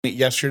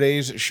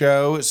yesterday's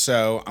show,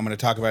 so I'm going to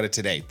talk about it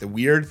today. The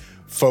weird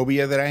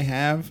phobia that I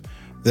have,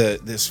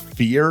 this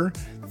fear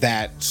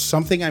that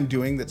something I'm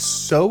doing that's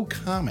so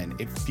common,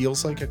 it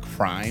feels like a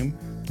crime.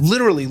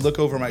 Literally look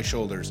over my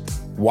shoulders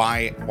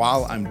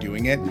while I'm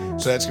doing it.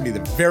 So that's going to be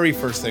the very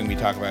first thing we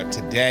talk about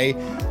today.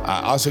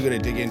 Also going to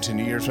dig into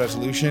New Year's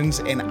resolutions,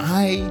 and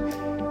I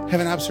have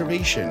an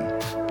observation.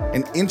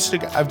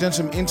 I've done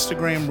some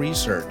Instagram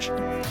research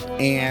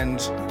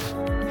and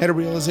had a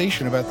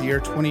realization about the year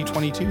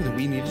 2022 that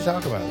we need to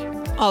talk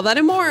about. All that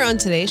and more on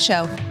today's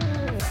show.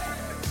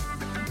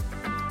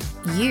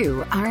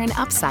 You are an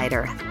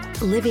upsider,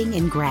 living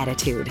in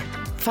gratitude,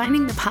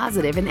 finding the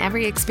positive in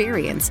every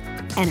experience,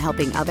 and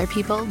helping other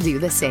people do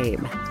the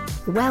same.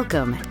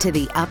 Welcome to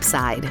The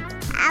Upside.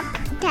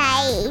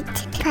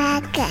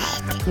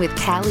 Pocket. With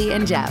Callie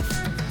and Jeff.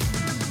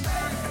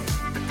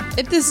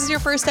 If this is your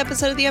first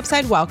episode of The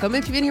Upside, welcome.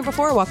 If you've been here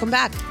before, welcome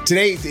back.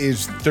 Today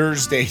is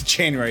Thursday,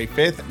 January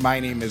 5th. My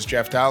name is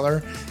Jeff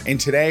Dollar, and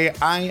today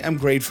I am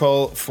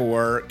grateful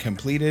for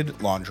completed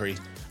laundry.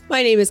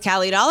 My name is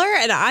Callie Dollar,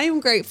 and I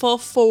am grateful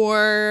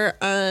for,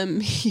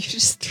 you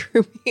just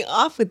threw me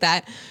off with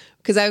that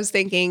because I was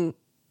thinking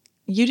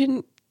you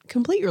didn't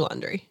complete your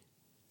laundry.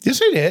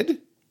 Yes, I did.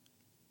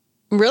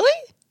 Really?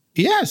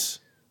 Yes.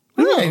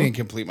 I didn't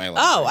complete my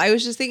laundry. Oh, I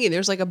was just thinking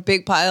there's like a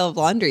big pile of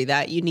laundry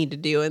that you need to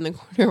do in the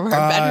corner of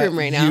our bedroom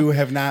right now. You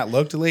have not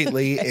looked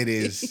lately. It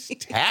is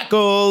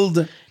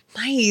tackled.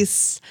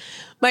 Nice.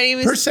 My name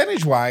is...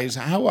 Percentage-wise,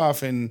 how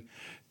often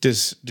do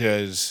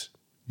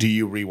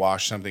you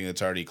rewash something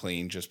that's already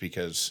clean just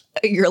because...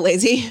 You're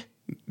lazy?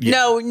 Yeah.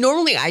 No,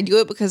 normally I do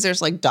it because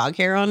there's like dog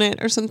hair on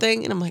it or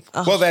something. And I'm like,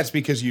 oh. Well, that's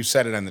because you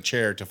set it on the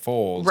chair to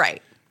fold.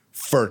 Right.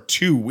 For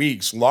 2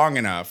 weeks, long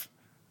enough.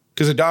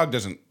 Because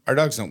our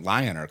dogs don't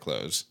lie on our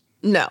clothes.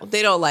 No,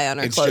 they don't lie on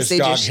our clothes. It's just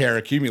dog hair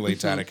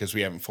accumulates on it because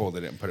we haven't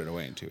folded it and put it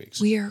away in 2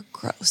 weeks. We are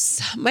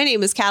gross. My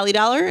name is Callie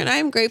Dollar, and I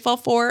am grateful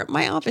for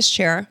my office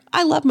chair.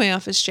 I love my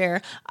office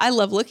chair. I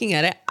love looking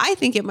at it. I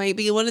think it might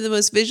be one of the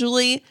most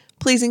visually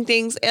pleasing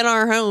things in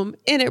our home,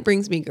 and it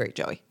brings me great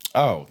joy.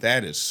 Oh,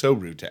 that is so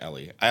rude to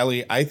Ellie.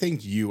 Ellie, I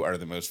think you are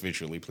the most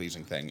visually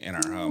pleasing thing in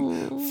our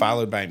home,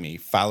 followed by me,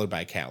 followed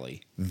by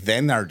Callie,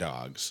 then our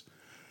dogs.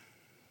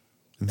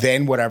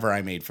 Then whatever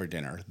I made for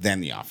dinner, then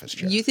the office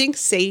chair. You think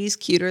Sadie's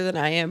cuter than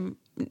I am?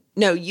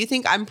 No, you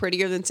think I'm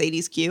prettier than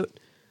Sadie's cute?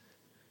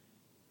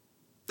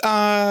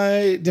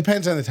 It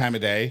depends on the time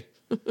of day.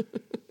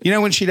 You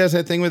know when she does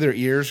that thing with her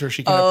ears, where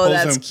she kind of pulls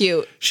that's them,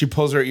 cute. She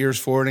pulls her ears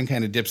forward and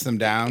kind of dips them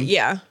down.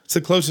 Yeah, it's the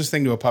closest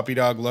thing to a puppy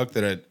dog look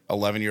that an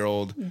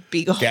 11-year-old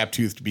beagle,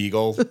 gap-toothed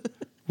beagle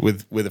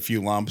with a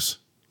few lumps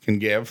can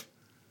give.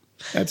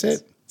 That's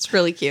it. It's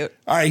really cute.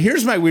 All right,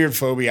 here's my weird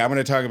phobia. I'm going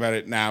to talk about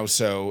it now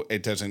so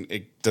it doesn't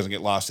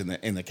get lost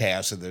in the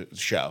chaos of the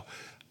show.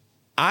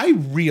 I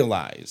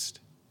realized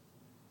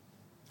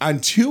on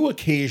 2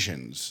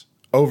 occasions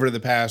over the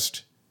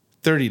past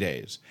 30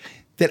 days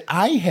that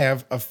I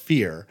have a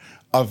fear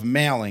of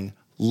mailing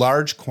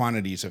large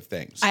quantities of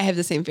things. I have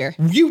the same fear.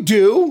 You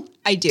do?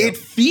 I do. It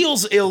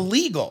feels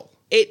illegal.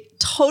 It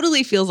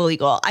totally feels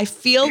illegal. I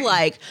feel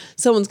like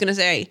someone's going to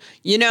say,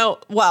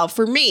 well,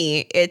 for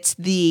me, it's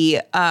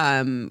the,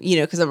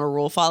 because I'm a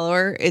rule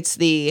follower, it's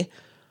the,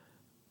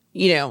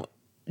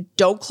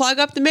 don't clog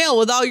up the mail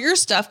with all your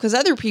stuff because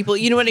other people,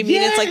 you know what I mean?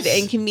 Yes. It's like the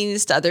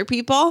inconvenience to other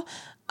people.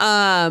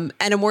 And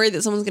I'm worried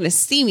that someone's going to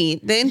see me,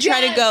 then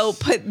try to go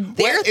put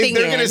their thing in.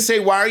 They're going to say,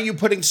 why are you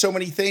putting so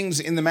many things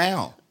in the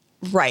mail?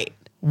 Right.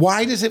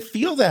 Why does it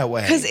feel that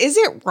way? Because is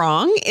it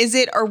wrong?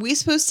 Are we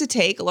supposed to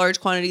take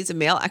large quantities of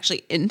mail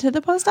actually into the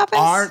post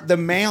office? The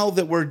mail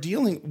that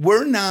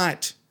we're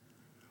not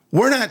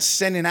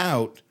sending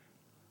out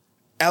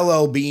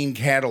LL Bean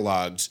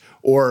catalogs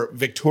or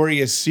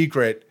Victoria's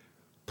Secret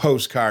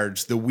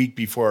postcards the week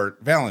before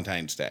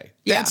Valentine's Day.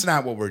 That's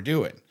not what we're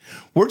doing.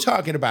 We're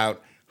talking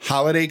about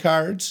holiday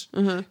cards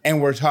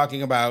and we're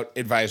talking about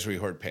advisory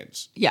horde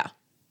pins. Yeah.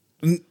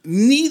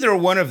 Neither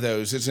one of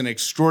those is an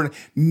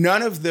extraordinary.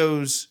 None of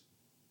those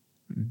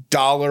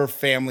dollar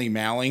family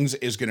mailings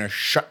is going to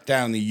shut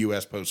down the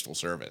U.S. Postal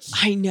Service.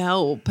 I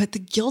know, but the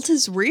guilt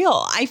is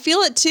real. I feel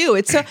it too.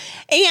 It's so,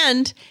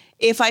 and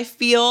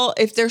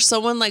if there's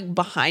someone like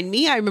behind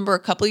me, I remember a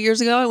couple of years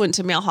ago, I went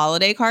to mail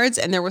holiday cards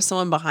and there was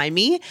someone behind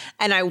me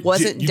and I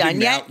wasn't done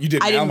yet. You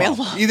didn't. I didn't mail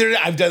them. Either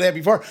I've done that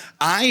before.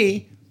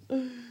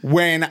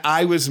 When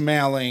I was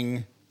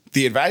mailing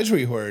the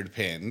advisory horde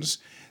pins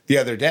the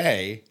other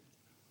day,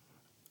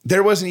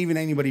 there wasn't even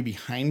anybody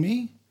behind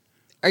me.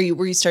 Were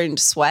you starting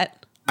to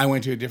sweat? I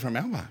went to a different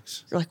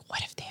mailbox. You're like,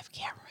 what if they have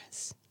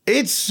cameras?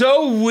 It's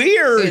so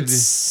weird.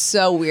 It's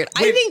so weird.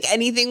 I think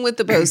anything with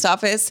the post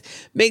office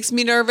makes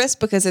me nervous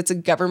because it's a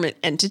government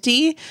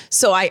entity.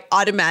 So I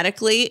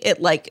automatically,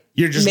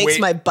 makes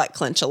my butt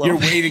clench a little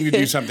bit. You're waiting to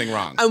do something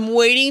wrong. I'm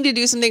waiting to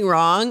do something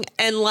wrong.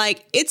 And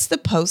it's the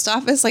post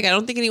office. I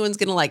don't think anyone's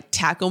going to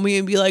tackle me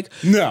and be like,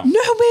 no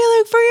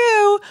mailing for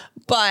you.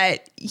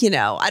 But,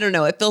 I don't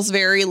know. It feels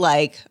very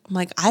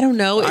I don't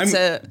know.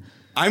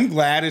 I'm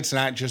glad it's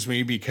not just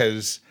me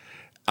because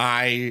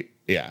I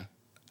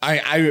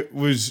I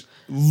was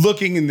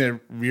looking in the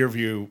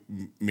rearview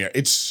mirror.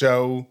 It's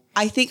so.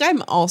 I think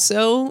I'm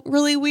also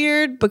really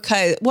weird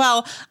because,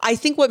 well, I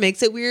think what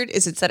makes it weird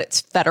is it's that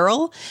it's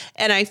federal.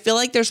 And I feel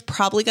like there's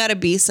probably got to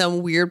be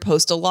some weird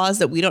postal laws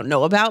that we don't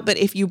know about. But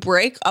if you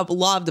break a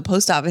law of the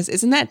post office,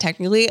 isn't that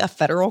technically a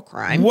federal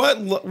crime?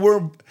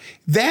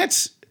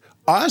 That's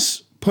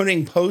us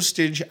putting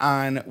postage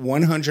on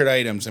 100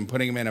 items and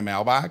putting them in a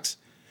mailbox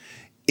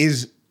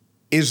is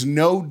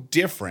no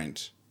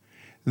different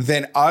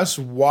than us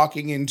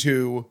walking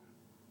into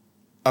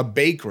a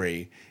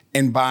bakery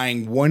and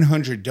buying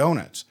 100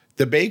 donuts.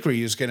 The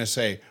bakery is going to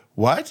say,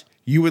 what?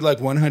 You would like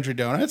 100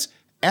 donuts?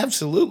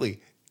 Absolutely.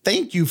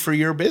 Thank you for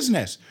your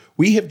business.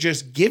 We have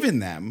just given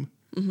them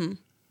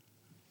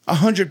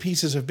 100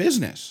 pieces of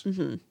business.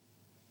 Mm-hmm.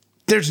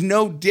 There's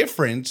no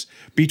difference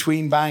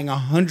between buying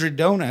 100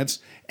 donuts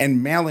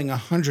and mailing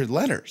 100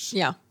 letters.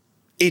 Yeah.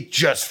 It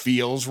just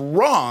feels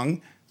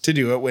wrong to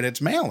do it when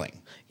it's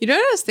mailing. You know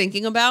what I was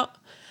thinking about?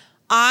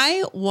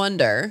 I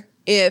wonder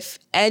if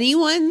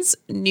anyone's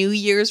New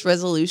Year's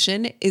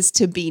resolution is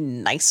to be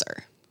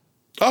nicer.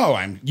 Oh,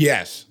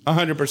 yes,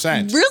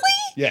 100%. Really?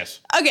 Yes.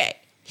 Okay,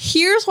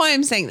 here's why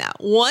I'm saying that.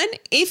 One,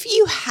 if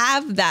you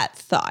have that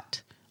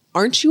thought,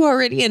 aren't you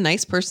already a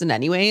nice person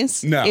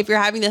anyways? No. If you're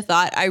having the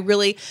thought, I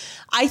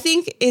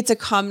think it's a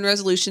common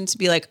resolution to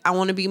be like, I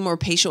want to be more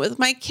patient with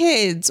my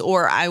kids,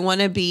 or I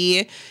want to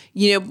be,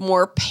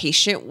 more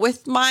patient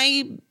with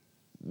my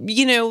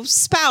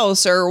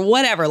spouse or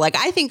whatever. Like,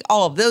 I think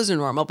all of those are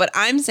normal, but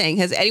I'm saying,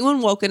 has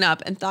anyone woken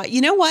up and thought, you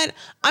know what?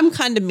 I'm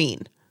kind of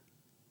mean.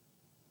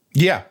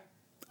 Yeah,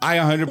 I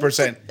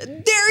 100%.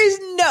 There is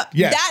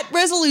Yes. that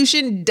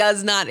resolution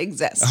does not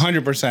exist.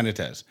 100% it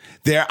does.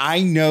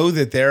 I know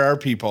that there are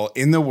people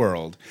in the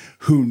world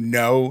who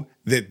know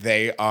that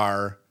they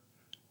are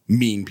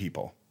mean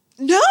people.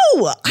 No,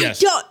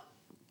 Yes. I don't.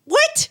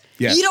 What?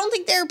 Yes. You don't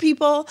think there are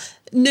people?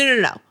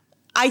 No.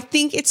 I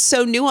think it's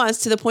so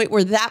nuanced to the point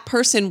where that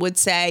person would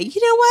say, you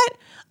know what?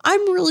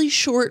 I'm really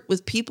short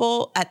with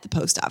people at the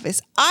post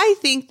office. I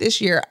think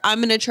this year I'm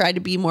going to try to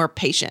be more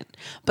patient.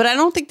 But I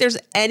don't think there's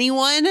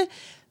anyone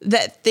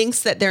that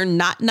thinks that they're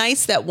not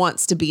nice that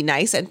wants to be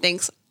nice and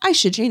thinks I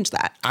should change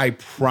that. I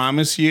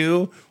promise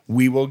you,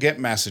 we will get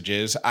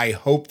messages. I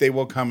hope they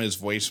will come as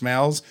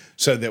voicemails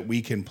so that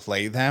we can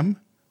play them.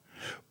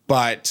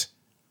 But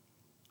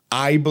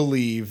I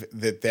believe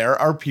that there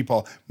are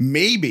people,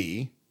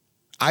 maybe,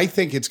 I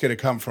think it's going to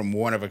come from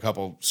one of a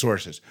couple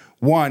sources.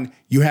 One,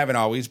 you haven't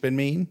always been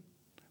mean,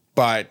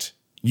 but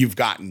you've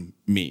gotten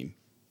mean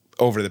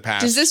over the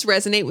past. Does this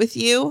resonate with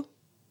you?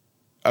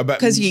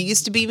 Because you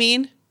used to be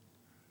mean?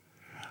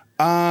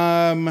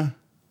 I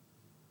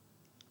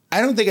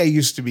don't think I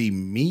used to be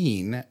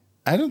mean.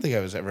 I don't think I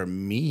was ever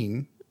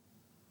mean.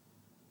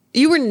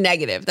 You were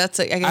negative. I guess that's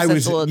a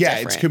little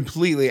different. It's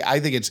completely, I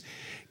think it's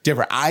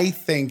different. I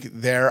think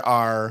there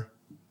are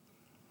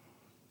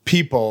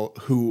people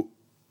who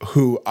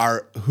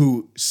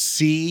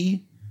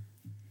see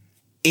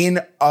in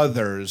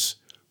others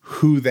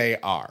who they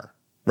are,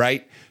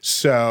 right?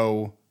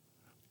 So,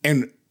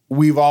 and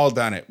we've all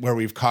done it where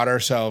we've caught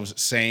ourselves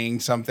saying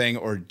something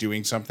or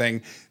doing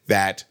something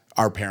that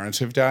our parents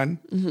have done.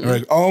 Mm-hmm. And we're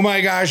like, oh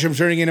my gosh, I'm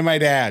turning into my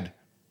dad.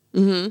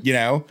 Mm-hmm.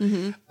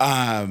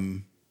 Mm-hmm.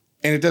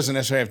 And it doesn't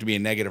necessarily have to be a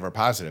negative or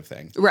positive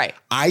thing. Right.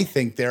 I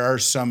think there are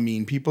some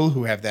mean people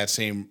who have that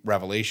same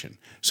revelation.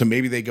 So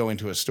maybe they go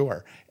into a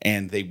store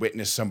and they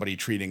witness somebody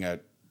treating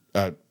a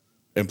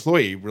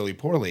employee really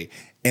poorly,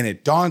 and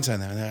it dawns on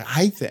them,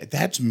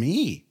 that's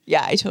me.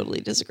 Yeah, I totally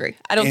disagree.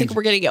 I don't think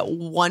we're going to get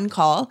one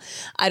call.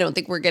 I don't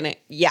think we're going to,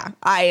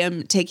 I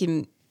am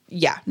taking,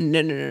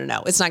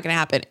 no. It's not going to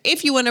happen.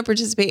 If you want to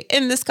participate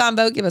in this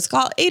combo, give us a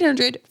call,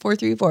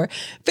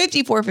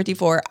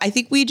 800-434-5454. I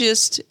think we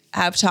just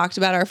have talked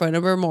about our phone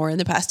number more in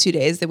the past 2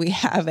 days than we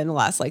have in the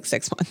last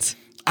 6 months.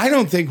 I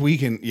don't think we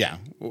can,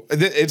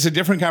 it's a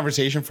different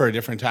conversation for a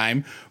different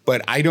time,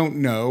 but I don't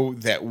know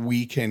that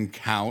we can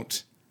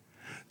count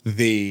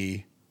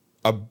a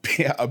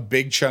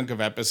big chunk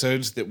of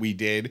episodes that we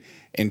did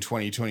in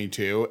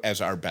 2022 as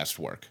our best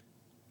work.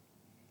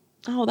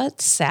 Oh,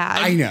 that's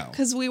sad. I know.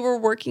 Because we were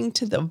working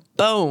to the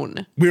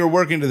bone. We were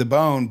working to the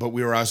bone, but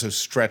we were also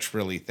stretched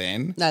really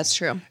thin. That's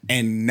true.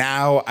 And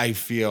now I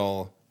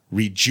feel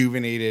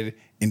rejuvenated,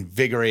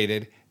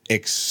 invigorated,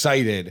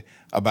 excited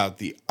about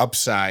the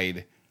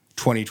upside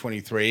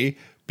 2023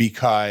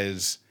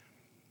 because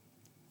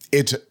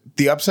it's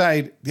the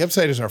upside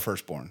is our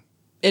firstborn.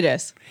 It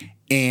is.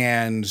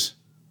 And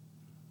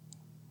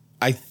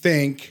I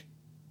think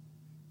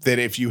that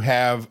if you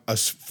have a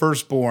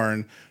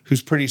firstborn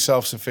who's pretty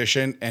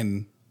self-sufficient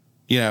and,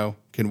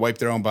 can wipe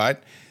their own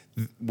butt,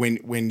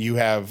 when you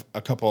have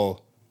a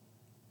couple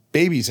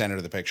babies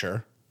enter the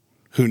picture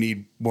who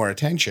need more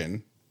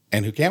attention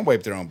and who can't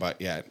wipe their own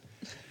butt yet,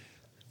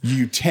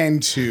 you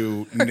tend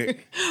to...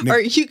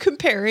 Are you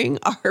comparing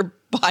our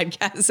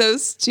podcast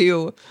hosts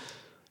to...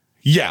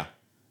 Yeah.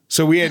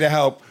 So we had to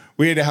help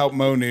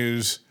Mo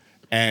News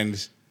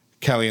and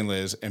Kelly and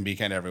Liz and Be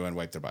Kind to Everyone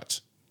wipe their butts.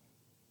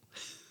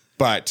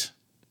 But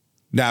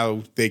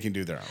Now they can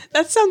do their own.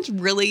 That sounds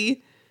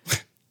really...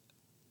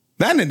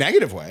 Not in a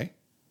negative way.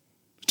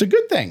 It's a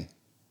good thing.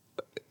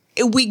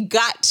 We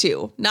got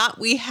to, not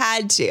we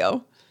had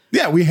to.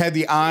 Yeah, we had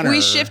the honor.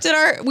 We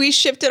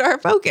shifted our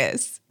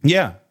focus.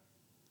 Yeah.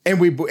 And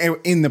we,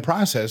 in the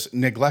process,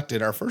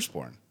 neglected our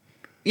firstborn.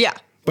 Yeah.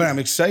 But I'm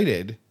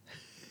excited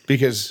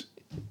because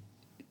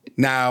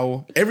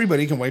now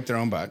everybody can wipe their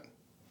own butt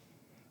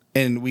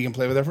and we can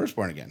play with our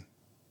firstborn again.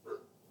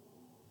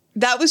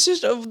 That was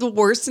just the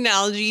worst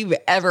analogy you've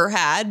ever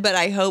had, but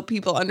I hope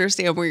people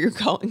understand where you're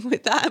going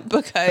with that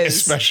because...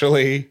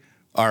 Especially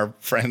our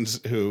friends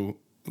who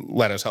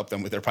let us help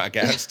them with their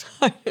podcast.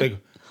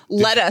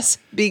 Let us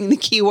being the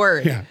key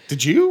word. Yeah.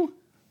 Did you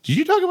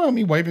talk about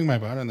me wiping my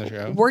butt on the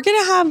show? We're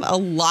going to have a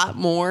lot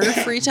more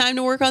free time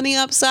to work on the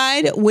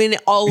upside when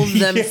all of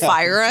them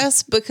fire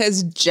us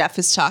because Jeff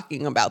is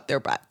talking about their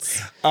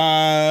butts.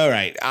 All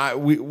right.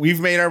 We've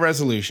made our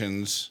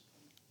resolutions.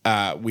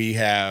 We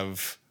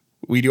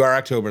do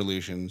our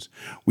Octoberlutions.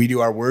 We do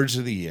our words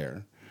of the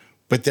year.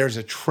 But there's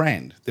a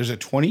trend. There's a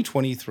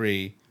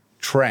 2023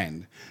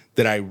 trend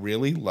that I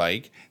really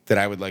like that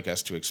I would like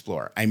us to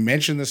explore. I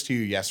mentioned this to you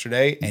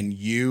yesterday, and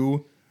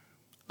you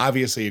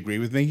obviously agree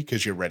with me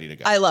because you're ready to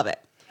go. I love it.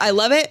 I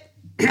love it.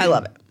 I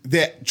love it.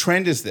 The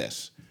trend is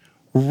this.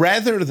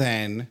 Rather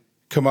than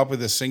come up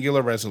with a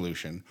singular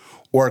resolution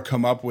or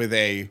come up with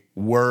a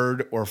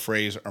word or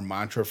phrase or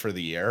mantra for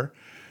the year,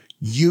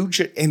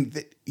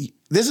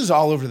 this is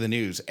all over the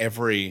news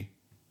every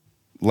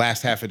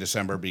last half of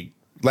December.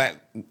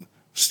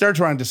 Starts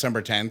around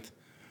December 10th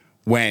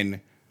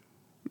when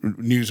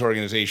news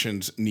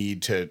organizations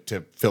need to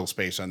fill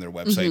space on their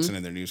websites and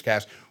in their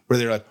newscasts where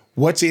they're like,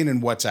 what's in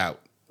and what's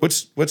out?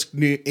 What's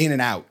new in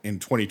and out in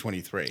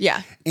 2023?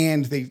 Yeah.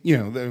 And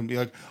they'll be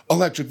like,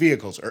 electric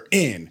vehicles are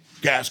in,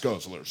 gas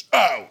guzzlers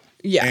out.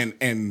 Yeah.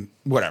 And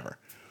whatever.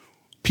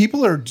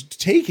 People are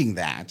taking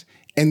that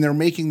and they're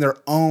making their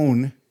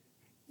own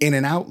in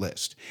and out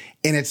list.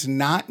 And it's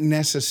not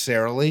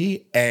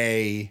necessarily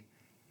a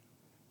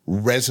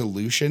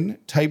resolution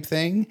type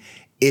thing.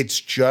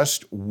 It's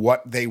just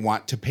what they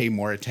want to pay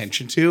more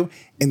attention to.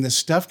 And the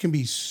stuff can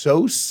be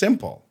so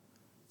simple.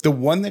 The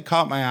one that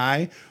caught my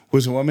eye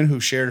was a woman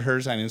who shared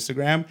hers on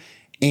Instagram.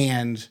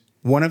 And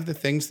one of the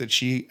things that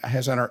she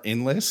has on her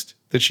in list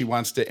that she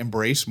wants to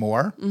embrace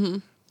more,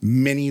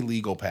 mini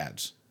legal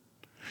pads.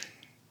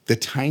 The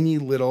tiny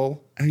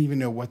little, I don't even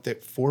know what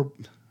that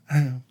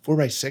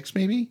 4x6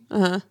 maybe?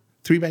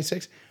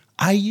 3x6.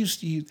 I used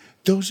to use,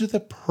 those are the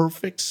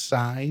perfect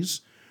size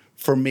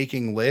for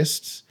making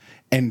lists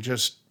and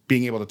just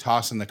being able to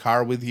toss in the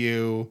car with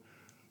you.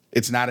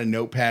 It's not a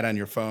notepad on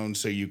your phone,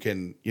 so you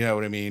can, you know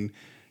what I mean?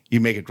 You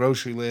make a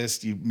grocery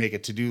list, you make a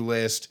to-do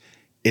list.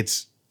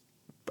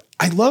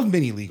 I love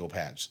mini legal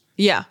pads.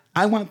 Yeah.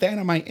 I want that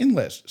on my in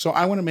list. So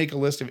I want to make a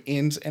list of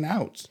ins and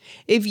outs.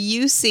 If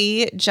you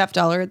see Jeff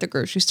Dollar at the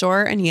grocery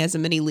store and he has a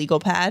mini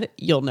legal pad,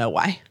 you'll know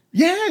why.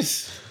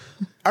 Yes.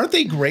 Aren't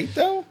they great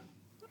though?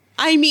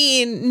 I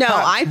mean, no,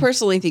 I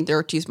personally think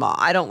they're too small.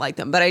 I don't like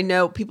them, but I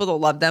know people that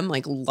love them.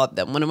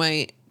 One of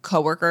my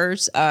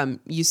coworkers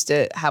used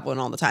to have one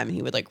all the time and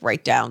he would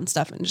write down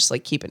stuff and just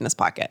keep it in his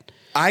pocket.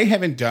 I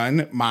haven't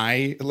done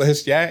my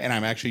list yet, and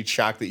I'm actually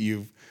shocked that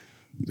you've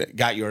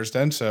got yours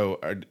done. So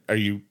are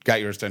you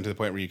got yours done to the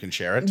point where you can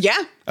share it?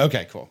 Yeah.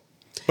 Okay, cool.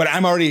 But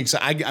I'm already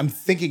excited. I'm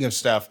thinking of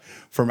stuff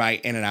for my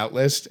in and out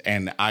list,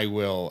 and I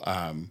will.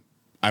 I'm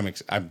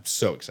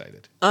so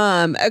excited.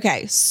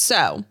 Okay,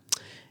 so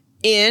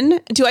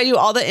do I do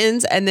all the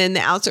ins and then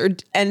the outs,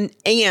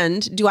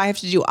 and do I have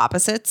to do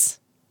opposites?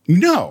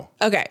 No.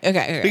 Okay.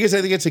 Because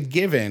I think it's a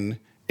given.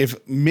 If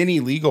mini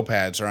legal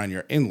pads are on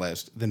your in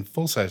list, then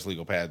full size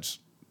legal pads,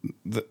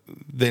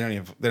 they don't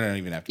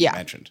even have to be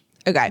mentioned.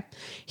 Okay.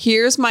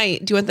 Here's do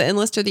you want the in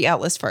list or the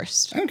out list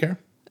first? I don't care.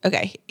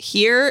 Okay.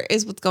 Here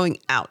is what's going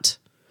out.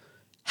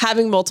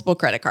 Having multiple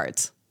credit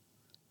cards.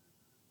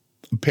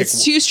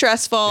 It's too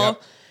stressful.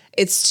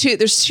 Yep.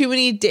 There's too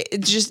many.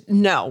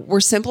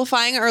 We're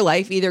simplifying our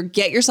life. Either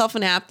get yourself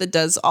an app that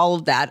does all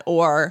of that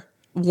or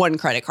one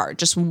credit card.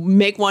 Just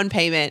make one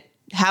payment,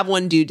 have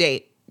one due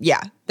date. Yeah,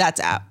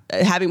 that's out.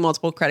 Having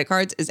multiple credit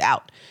cards is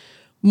out.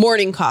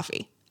 Morning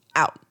coffee,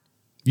 out.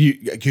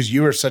 Because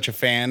you are such a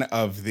fan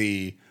of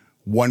the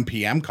 1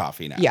 p.m.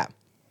 coffee now. Yeah.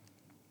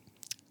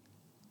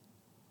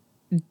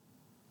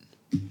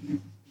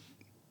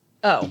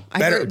 Oh,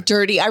 I wrote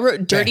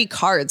dirty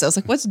cards. I was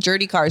like, what's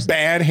dirty cars?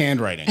 Bad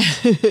handwriting.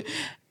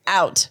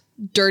 Out.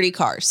 Dirty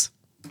cars.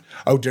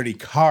 Oh, dirty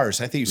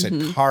cars. I think you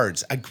said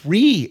cards.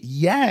 Agree.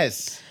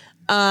 Yes.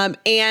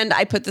 And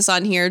I put this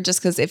on here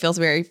just because it feels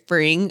very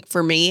freeing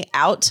for me.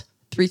 Out.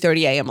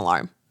 3:30 a.m.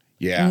 alarm.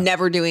 Yeah.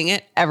 Never doing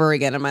it ever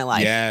again in my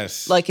life.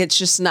 Yes. It's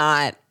just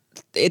not.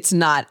 It's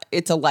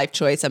a life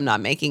choice I'm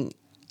not making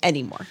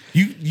anymore.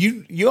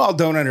 You all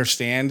don't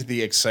understand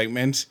the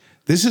excitement.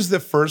 This is the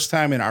first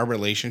time in our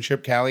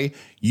relationship, Callie,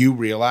 you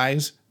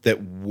realize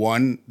that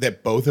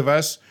both of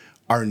us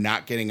are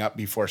not getting up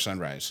before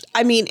sunrise.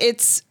 I mean,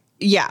 it's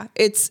time.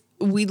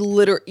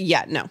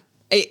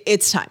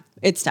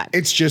 It's time.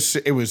 It's just,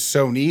 it was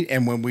so neat.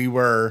 And when we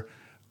were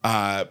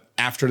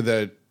toward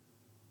the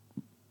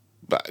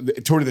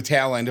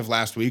tail end of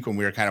last week, when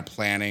we were kind of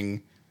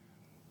planning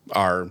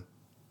our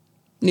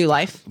new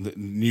life,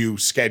 new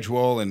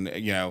schedule, and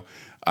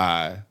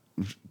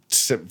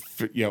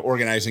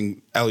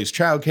organizing Ellie's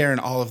childcare and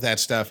all of that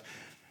stuff,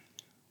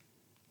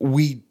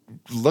 we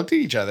looked at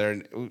each other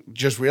and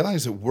just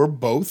realized that we're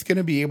both going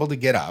to be able to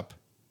get up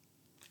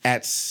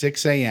at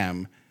 6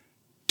 a.m.,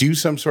 do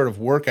some sort of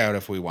workout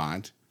if we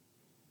want,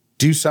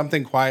 do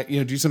something quiet,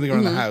 do something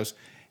around the house,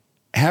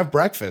 have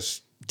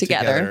breakfast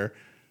together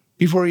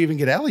before we even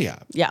get Ellie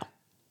up. Yeah.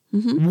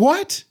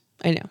 What?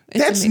 I know.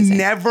 That's amazing.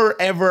 never,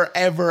 ever,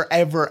 ever,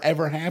 ever,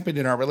 ever happened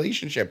in our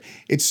relationship.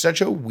 It's such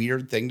a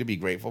weird thing to be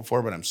grateful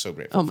for, but I'm so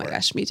grateful Oh my for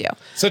gosh, me too.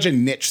 Such a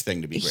niche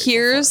thing to be grateful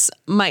Here's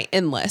my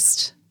in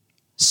list.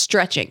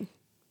 Stretching.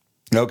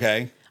 for.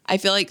 Okay. I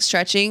feel like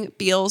stretching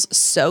feels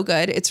so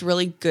good. It's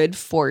really good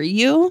for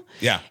you.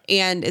 Yeah.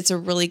 And it's a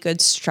really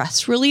good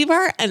stress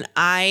reliever. And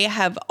I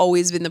have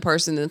always been the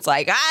person that's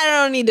like, I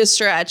don't need to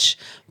stretch.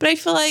 But I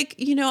feel like,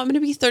 I'm going to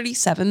be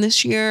 37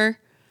 this year.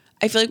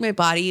 I feel like my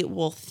body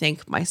will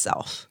thank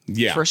myself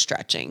for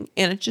stretching.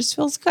 And it just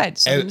feels good.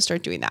 So I'm going to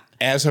start doing that.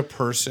 As a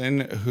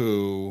person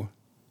who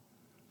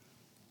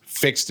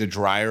fixed a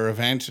dryer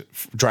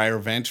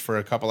vent for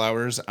a couple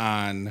hours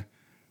on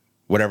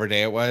whatever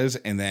day it was,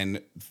 and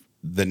then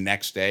the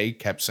next day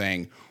kept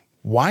saying,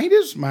 why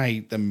does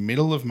the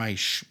middle of my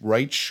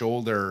right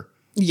shoulder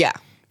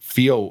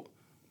feel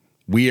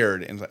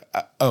weird? And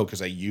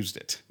because I used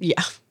it.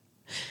 Yeah.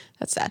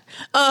 That's sad.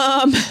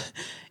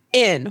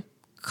 In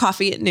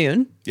coffee at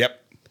noon.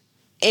 Yep.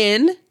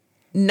 In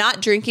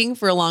not drinking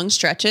for long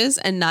stretches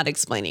and not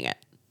explaining it.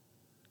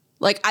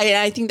 Like,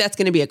 I think that's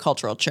going to be a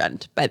cultural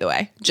trend, by the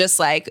way. Just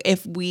like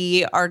if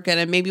we are going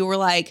to, maybe we're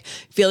like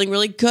feeling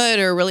really good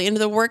or really into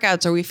the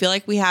workouts, or we feel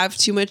like we have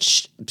too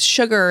much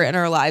sugar in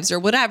our lives or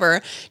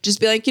whatever,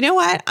 just be like, you know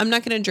what? I'm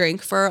not going to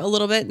drink for a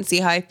little bit and see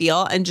how I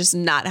feel, and just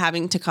not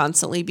having to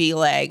constantly be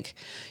like,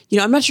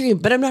 I'm not drinking,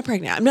 but I'm not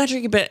pregnant. I'm not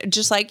drinking, but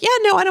just like, yeah,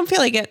 no, I don't feel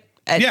like it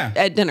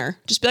at dinner.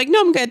 Just be like, no,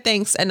 I'm good,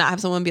 thanks. And not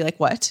have someone be like,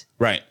 what?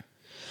 Right.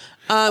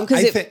 And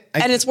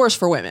it's worse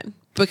for women.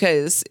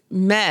 Because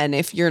men,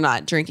 if you're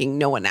not drinking,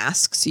 no one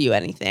asks you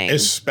anything.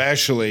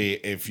 Especially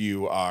if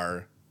you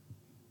are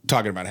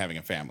talking about having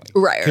a family.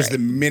 Right. Because the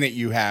minute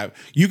you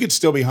could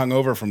still be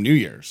hungover from New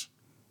Year's.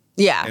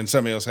 Yeah. And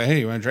somebody will say, hey,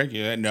 you want to drink?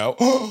 You no.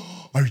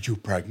 Are you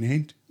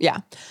pregnant? Yeah.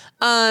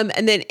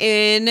 And then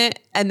and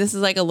this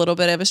is like a little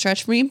bit of a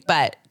stretch for me,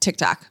 but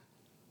TikTok.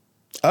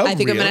 Oh, I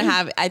think really?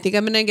 I think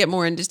I'm going to get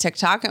more into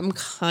TikTok. I'm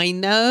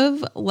kind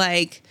of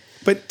like.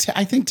 But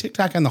I think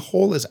TikTok on the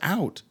whole is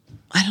out.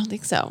 I don't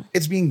think so.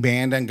 It's being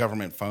banned on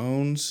government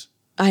phones.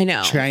 I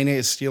know. China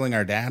is stealing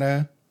our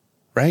data,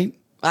 right?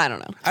 I don't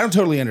know. I don't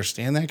totally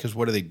understand that, because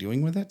what are they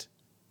doing with it?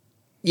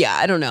 Yeah,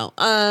 I don't know.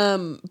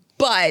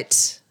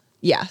 But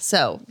yeah,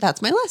 so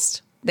that's my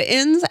list. The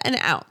ins and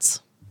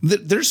outs.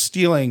 They're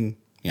stealing.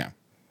 Yeah.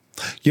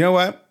 You know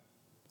what?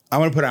 I'm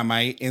going to put on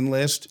my in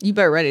list. You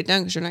better write it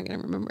down because you're not going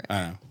to remember it.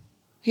 I know.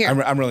 Here.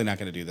 I'm really not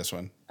going to do this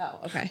one. Oh,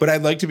 okay. But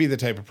I'd like to be the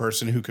type of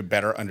person who could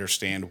better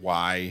understand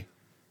why.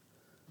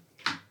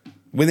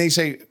 When they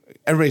say,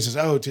 everybody says,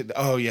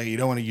 oh yeah, you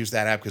don't want to use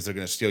that app because they're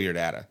going to steal your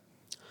data.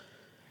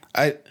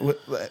 I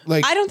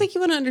don't think you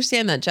want to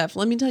understand that, Jeff.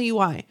 Let me tell you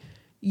why.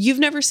 You've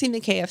never seen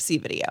the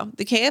KFC video.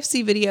 The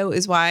KFC video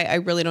is why I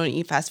really don't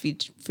eat fast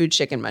food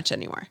chicken much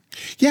anymore.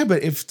 Yeah,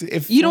 but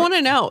if you don't want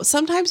to know,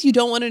 sometimes you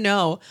don't want to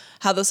know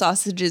how the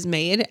sausage is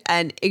made,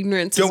 and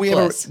ignorance is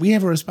bliss. We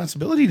have a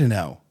responsibility to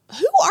know.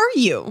 Who are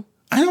you?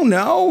 I don't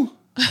know.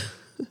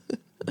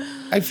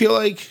 I feel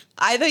like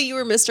I thought you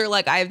were Mr.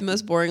 Like, I have the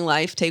most boring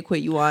life. Take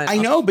what you want. I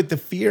know, but the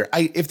fear,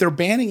 if they're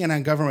banning it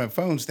on government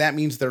phones, that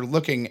means they're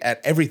looking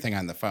at everything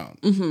on the phone.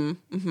 Mm-hmm,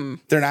 mm-hmm.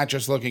 They're not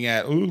just looking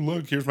at, oh,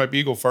 look, here's my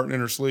beagle farting in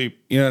her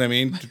sleep. You know what I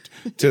mean?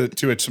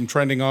 to some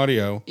trending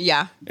audio.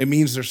 Yeah. It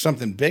means there's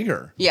something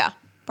bigger. Yeah,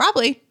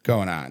 probably.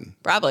 Going on.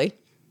 Probably.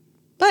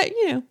 But,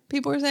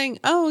 people are saying,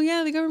 oh,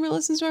 yeah, the government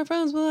listens to our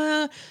phones.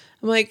 Blah. I'm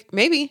like,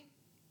 maybe.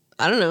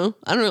 I don't know.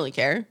 I don't really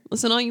care.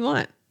 Listen all you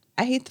want.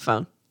 I hate the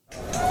phone.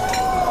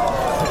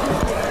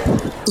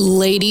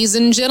 Ladies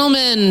and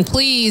gentlemen,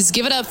 please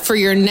give it up for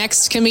your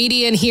next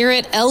comedian here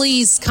at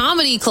Ellie's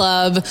Comedy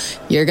Club.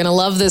 You're going to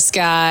love this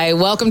guy.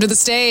 Welcome to the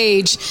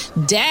stage,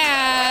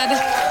 Dad.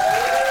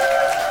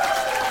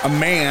 A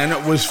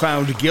man was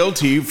found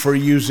guilty for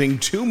using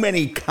too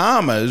many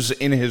commas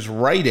in his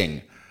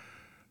writing.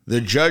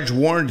 The judge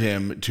warned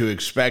him to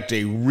expect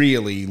a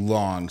really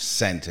long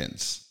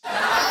sentence.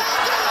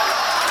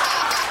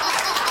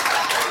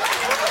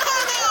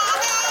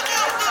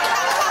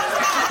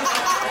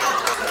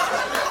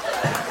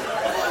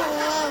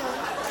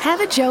 Have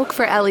a joke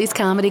for Ellie's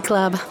Comedy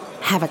Club?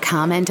 Have a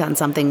comment on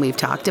something we've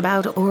talked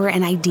about or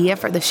an idea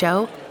for the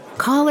show?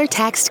 Call or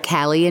text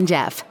Callie and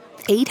Jeff.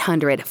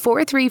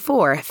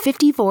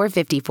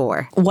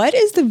 800-434-5454. What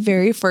is the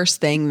very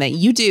first thing that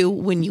you do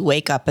when you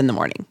wake up in the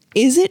morning?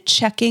 Is it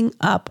checking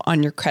up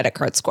on your credit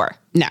card score?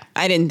 No,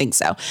 I didn't think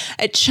so.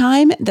 At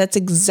Chime, that's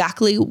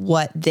exactly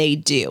what they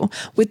do.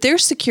 With their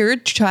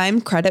secured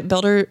Chime Credit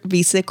Builder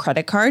Visa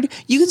credit card,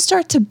 you can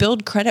start to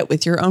build credit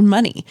with your own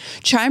money.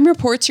 Chime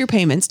reports your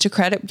payments to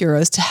credit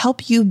bureaus to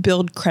help you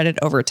build credit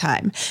over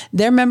time.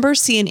 Their members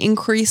see an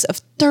increase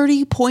of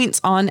 30 points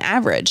on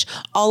average.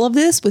 All of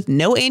this with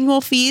no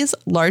annual fees,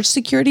 large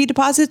security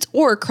deposits,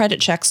 or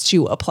credit checks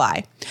to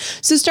apply.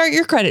 So start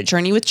your credit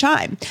journey with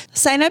Chime.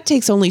 Sign up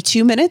takes only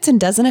 2 minutes and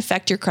doesn't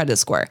affect your credit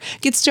score.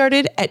 Get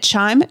started at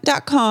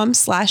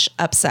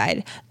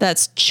chime.com/upside.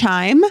 That's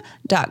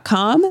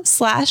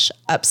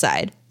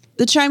chime.com/upside.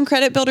 The Chime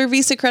Credit Builder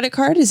Visa credit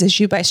card is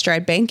issued by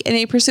Stride Bank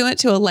and pursuant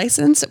to a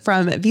license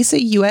from Visa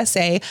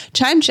USA,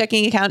 Chime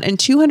checking account, and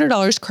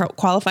 $200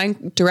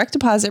 qualifying direct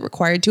deposit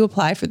required to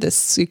apply for this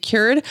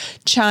secured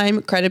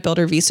Chime Credit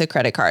Builder Visa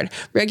credit card.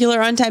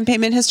 Regular on-time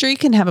payment history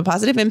can have a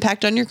positive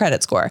impact on your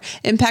credit score.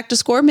 Impact to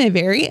score may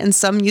vary, and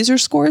some user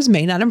scores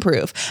may not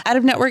improve.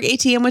 Out-of-network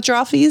ATM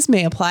withdrawal fees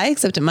may apply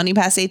except at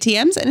MoneyPass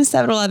ATMs and a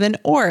 7-Eleven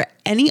or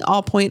any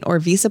Allpoint or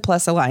Visa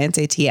Plus Alliance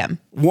ATM.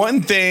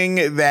 One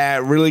thing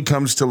that really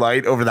comes to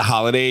light over the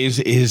holidays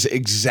is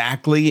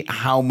exactly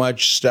how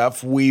much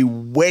stuff we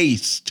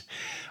waste.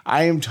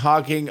 I am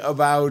talking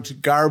about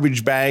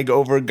garbage bag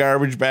over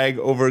garbage bag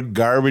over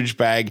garbage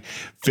bag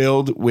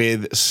filled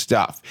with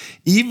stuff.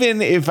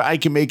 Even if I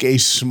can make a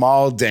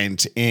small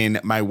dent in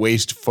my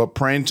waste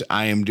footprint,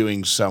 I am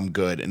doing some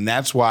good. And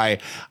that's why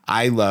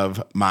I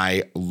love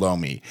my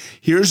Lomi.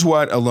 Here's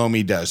what a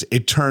Lomi does.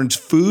 It turns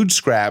food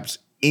scraps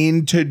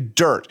into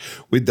dirt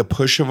with the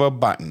push of a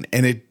button,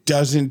 and it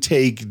doesn't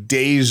take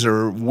days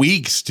or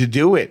weeks to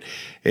do it.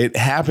 It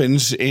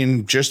happens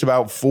in just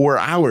about 4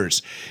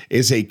 hours.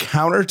 It's a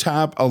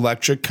countertop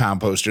electric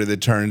composter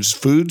that turns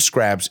food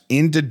scraps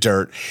into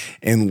dirt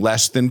in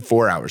less than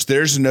 4 hours.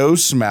 There's no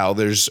smell,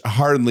 there's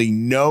hardly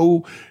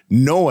no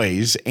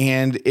noise,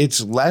 and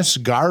it's less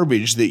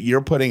garbage that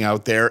you're putting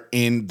out there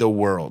in the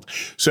world.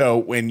 So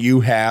when you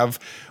have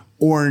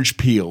orange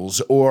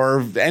peels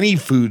or any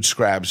food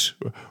scraps,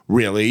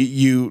 really,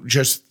 you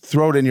just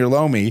throw it in your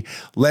Lomi,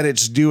 let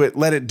it do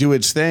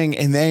its thing,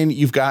 and then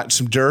you've got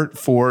some dirt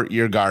for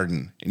your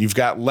garden, and you've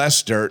got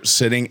less dirt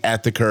sitting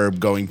at the curb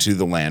going to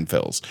the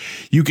landfills.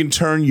 You can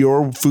turn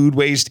your food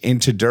waste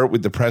into dirt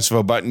with the press of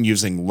a button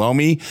using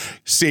Lomi.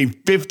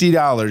 Save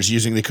 $50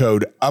 using the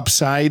code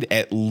UPSIDE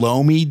at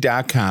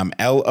Lomi.com,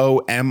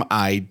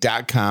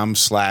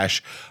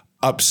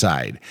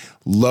 LOMI.com/upside.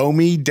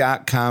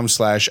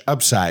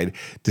 Lomi.com/upside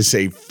to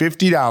save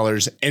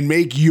 $50 and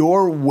make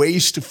your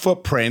waste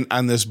footprint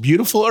on this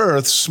beautiful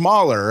earth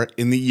smaller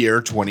in the year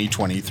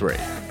 2023.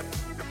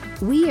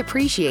 We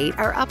appreciate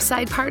our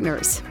Upside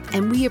partners,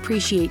 and we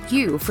appreciate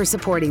you for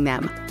supporting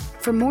them.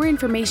 For more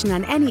information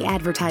on any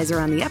advertiser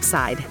on the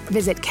Upside,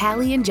 visit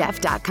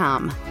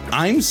CallieandJeff.com.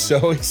 I'm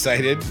so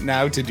excited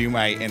now to do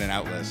my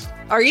In-N-Out list.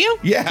 Are you?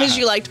 Yeah. Because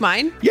you liked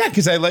mine? Yeah,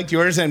 because I liked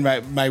yours and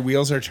my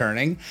wheels are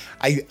turning.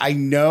 I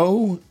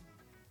know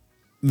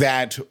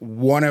that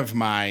one of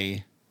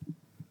my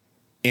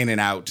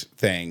In-N-Out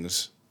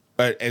things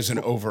as an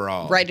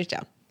overall. Write it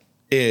down.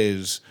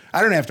 Is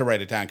I don't have to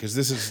write it down because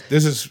this is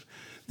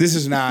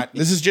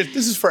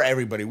for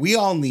everybody. We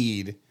all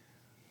need,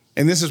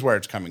 and this is where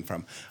it's coming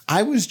from.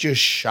 I was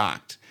just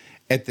shocked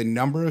at the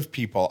number of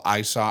people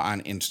I saw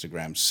on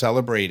Instagram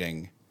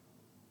celebrating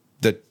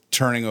the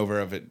turning over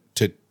of it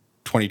to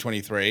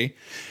 2023.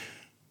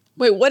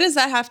 Wait, what does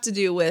that have to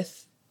do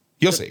with?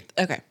 You'll see.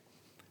 Okay.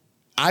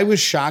 I was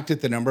shocked at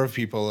the number of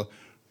people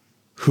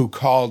who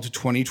called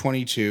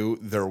 2022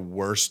 their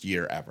worst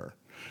year ever,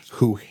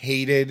 who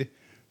hated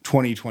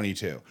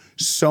 2022.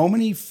 So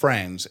many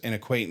friends and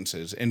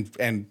acquaintances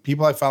and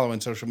people I follow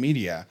on social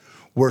media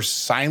were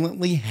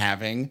silently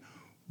having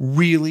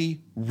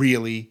really,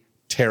 really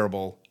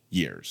terrible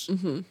years.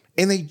 Mm-hmm.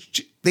 And they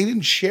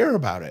didn't share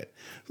about it.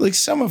 Like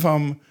some of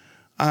them,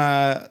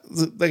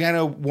 like I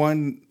know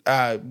one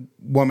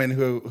woman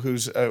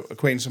who's an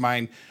acquaintance of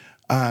mine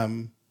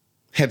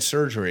had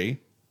surgery.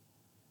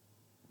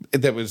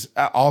 That was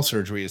all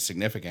surgery is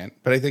significant,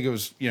 but I think it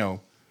was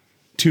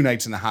 2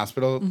 nights in the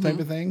hospital type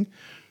of thing.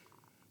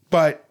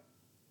 But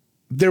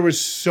there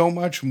was so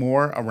much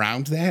more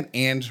around that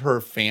and her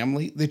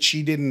family that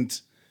she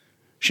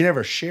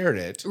never shared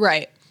it.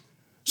 Right.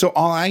 So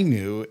all I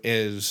knew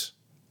is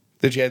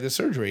that she had this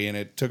surgery and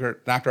it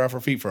knocked her off her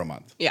feet for a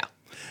month. Yeah.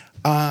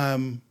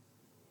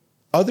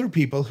 Other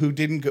people who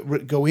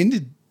didn't go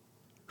into,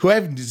 who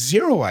have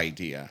zero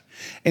idea.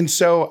 And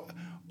so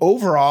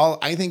overall,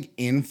 I think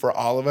in for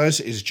all of us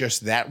is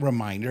just that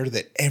reminder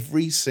that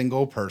every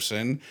single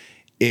person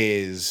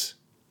is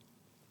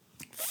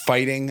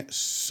fighting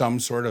some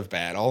sort of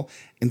battle,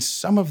 and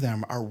some of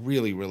them are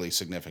really, really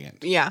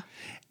significant. Yeah.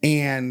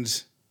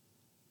 And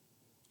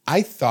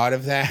I thought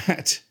of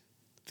that.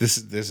 This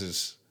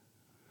is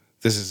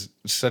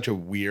such a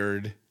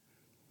weird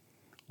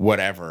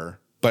whatever,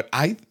 but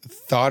I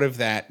thought of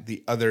that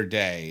the other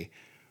day.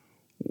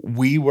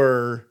 We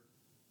were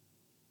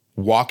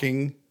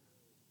walking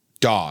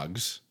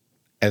dogs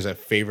as a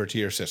favor to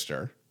your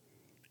sister,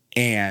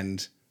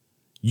 and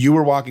you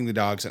were walking the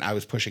dogs and I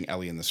was pushing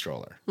Ellie in the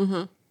stroller.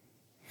 Mm-hmm.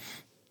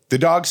 The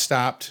dog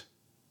stopped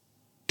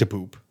to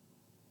poop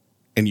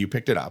and you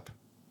picked it up.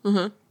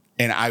 Mm-hmm.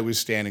 And I was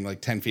standing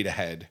like 10 feet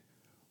ahead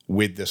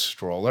with the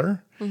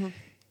stroller. Mm-hmm.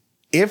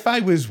 If I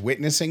was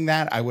witnessing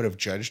that, I would have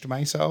judged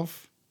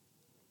myself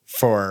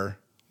for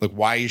like,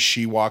 why is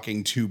she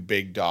walking two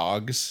big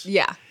dogs?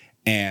 Yeah.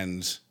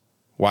 And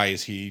why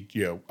is he,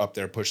 up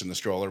there pushing the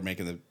stroller,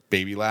 making the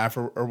baby laugh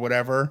or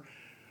whatever?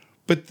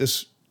 But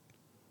this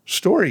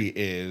story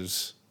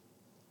is,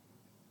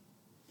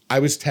 I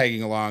was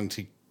tagging along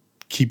to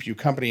keep you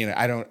company, and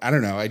I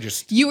don't know.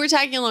 You were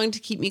tagging along to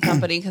keep me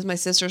company because my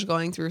sister's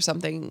going through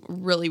something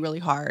really, really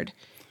hard,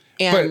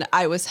 and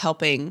I was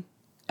helping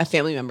a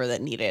family member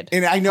that needed.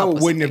 And I know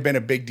it wouldn't have been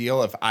a big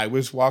deal if I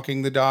was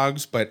walking the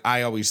dogs, but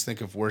I always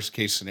think of worst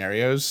case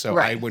scenarios. So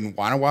I wouldn't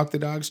want to walk the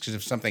dogs because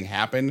if something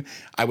happened,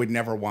 I would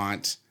never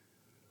want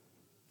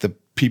the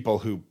people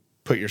who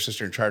put your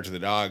sister in charge of the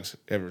dogs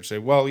ever say,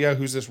 well, yeah,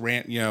 who's this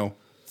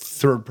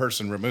third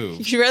person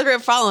removed? You'd rather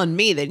have followed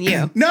me than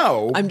you.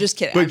 No. I'm just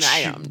kidding.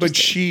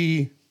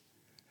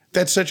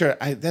 That's such a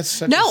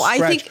stretch.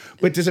 I think.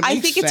 But does it make I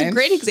think sense? it's a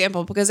great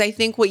example because I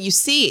think what you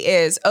see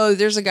is,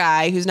 there's a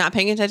guy who's not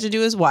paying attention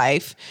to his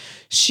wife.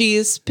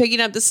 She's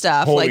picking up the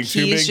stuff, holding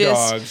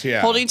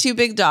holding two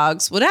big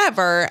dogs,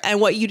 whatever.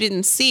 And what you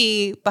didn't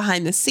see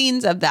behind the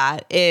scenes of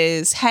that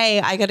is, hey,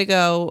 I got to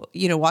go,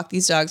 walk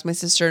these dogs. My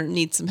sister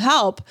needs some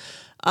help.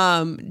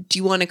 Do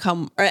you want to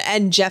come?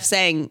 And Jeff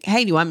saying,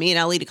 hey, do you want me and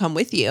Ellie to come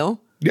with you?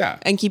 Yeah.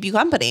 And keep you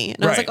company.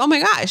 And I was like, oh my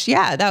gosh,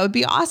 yeah, that would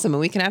be awesome. And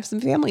we can have some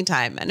family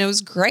time. And it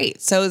was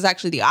great. So it was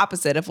actually the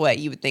opposite of what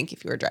you would think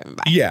if you were driving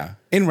by. Yeah.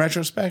 In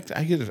retrospect,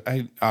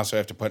 I also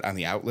have to put on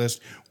the out list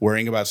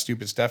worrying about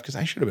stupid stuff because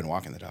I should have been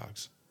walking the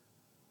dogs.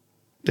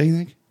 Don't you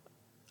think?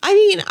 I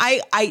mean,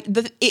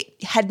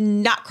 it had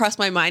not crossed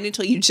my mind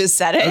until you just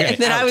said it. Okay, and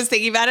then I was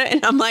thinking about it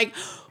and I'm like,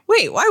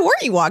 wait, why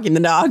weren't you walking the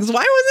dogs?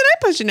 Why wasn't I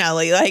pushing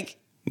Ellie?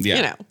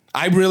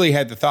 I really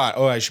had the thought,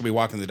 I should be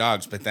walking the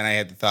dogs. But then I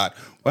had the thought,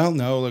 well,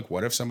 no,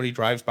 what if somebody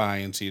drives by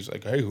and sees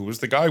hey, who was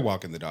the guy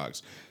walking the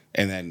dogs?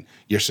 And then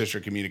your sister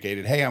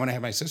communicated, hey, I'm going to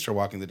have my sister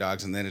walking the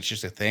dogs. And then it's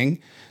just a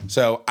thing.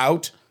 So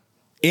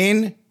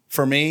in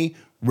for me,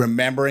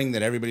 remembering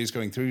that everybody's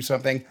going through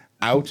something,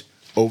 out,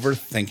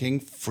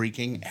 overthinking,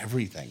 freaking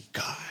everything.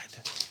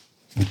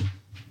 God.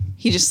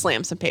 He just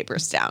slammed some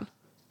papers down.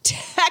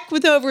 Heck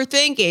with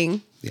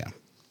overthinking. Yeah.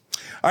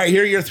 All right,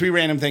 here are your 3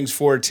 random things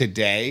for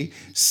today.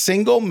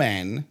 Single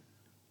men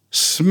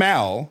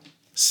smell,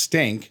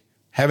 stink,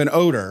 have an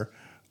odor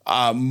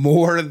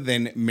more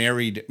than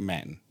married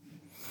men.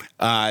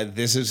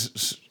 This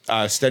is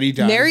a study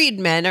done. Married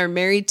men are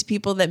married to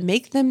people that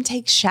make them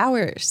take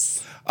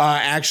showers.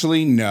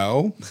 Actually,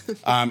 no.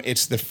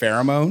 It's the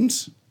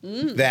pheromones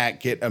that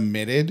get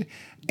emitted.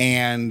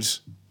 And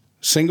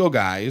single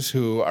guys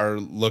who are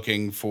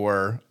looking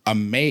for a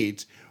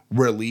mate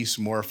release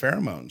more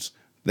pheromones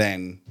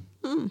than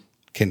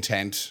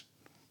content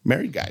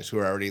married guys who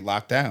are already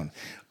locked down.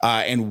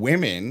 And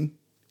women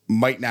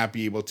might not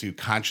be able to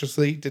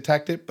consciously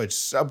detect it, but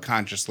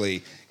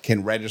subconsciously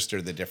can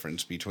register the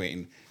difference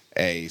between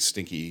a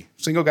stinky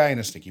single guy and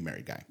a stinky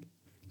married guy.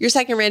 Your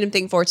second random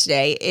thing for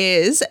today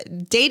is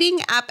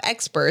dating app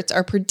experts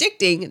are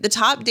predicting the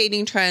top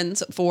dating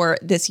trends for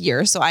this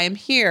year. So I am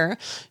here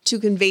to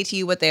convey to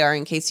you what they are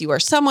in case you are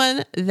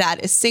someone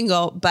that is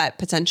single, but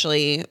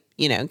potentially,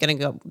 going to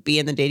go be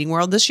in the dating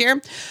world this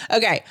year.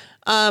 Okay.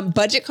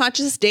 Budget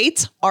conscious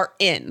dates are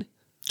in.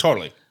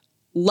 Totally.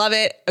 Love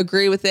it.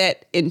 Agree with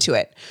it. Into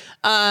it.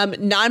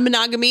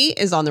 Non-monogamy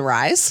is on the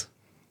rise.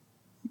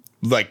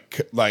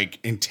 Like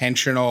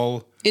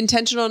intentional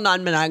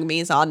non-monogamy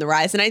is on the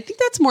rise. And I think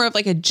that's more of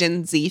like a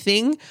Gen Z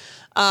thing.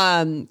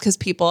 Because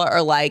people are I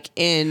like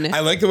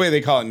the way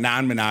they call it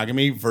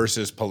non-monogamy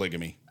versus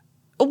polygamy.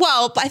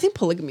 Well, I think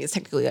polygamy is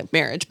technically like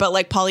marriage, but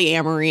like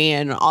polyamory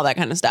and all that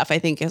kind of stuff, I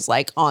think is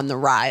on the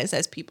rise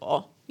as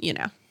people,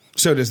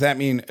 So does that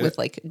mean with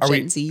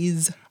Gen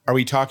Zs? Are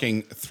we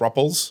talking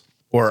thruples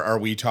or are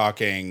we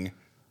talking,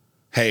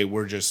 hey,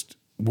 we're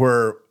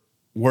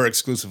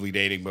exclusively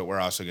dating, but we're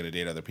also going to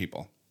date other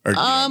people? Or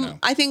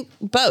I think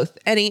both.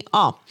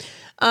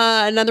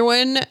 Another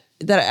one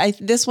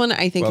this one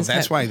I think is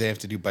that's why they have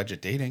to do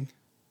budget dating.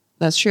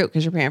 That's true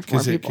because you're paying for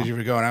more people. Because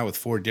you're going out with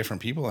 4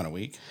 different people in a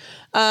week.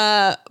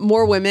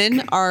 More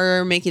women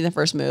are making the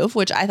first move,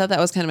 which I thought that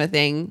was kind of a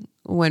thing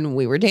when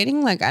we were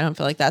dating. I don't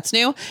feel like that's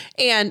new.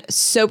 And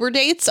sober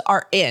dates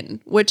are in,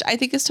 which I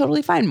think is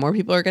totally fine. More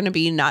people are going to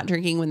be not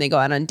drinking when they go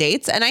out on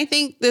dates. And I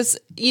think this,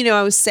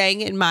 I was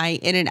saying in my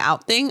in and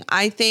out thing,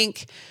 I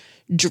think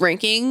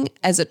drinking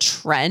as a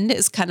trend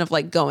is kind of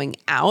going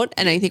out.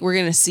 And I think we're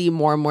going to see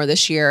more and more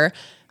this year.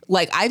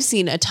 I've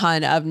seen a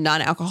ton of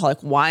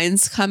non-alcoholic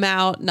wines come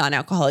out,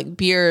 non-alcoholic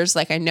beers.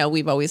 I know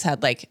we've always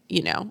had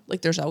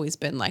there's always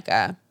been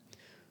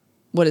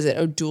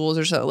O'Doul's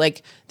or so.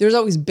 There's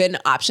always been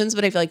options,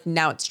 but I feel like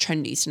now it's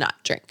trendy to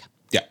not drink.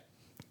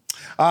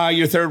 Yeah.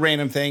 Your third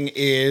random thing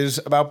is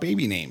about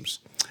baby names.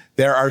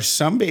 There are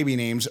some baby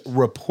names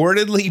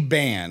reportedly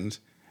banned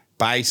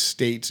by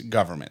state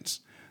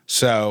governments.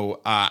 So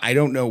I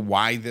don't know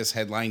why this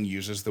headline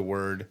uses the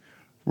word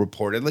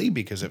reportedly,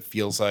 because it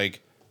feels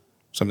like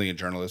something a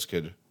journalist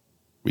could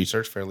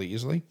research fairly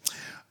easily.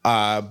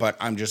 But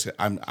I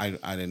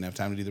didn't have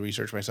time to do the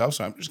research myself,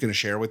 so I'm just going to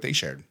share what they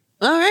shared.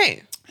 All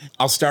right.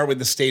 I'll start with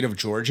the state of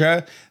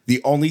Georgia.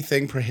 The only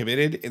thing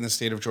prohibited in the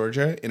state of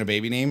Georgia in a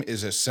baby name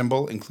is a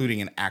symbol,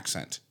 including an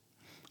accent.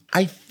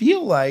 I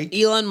feel like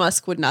Elon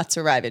Musk would not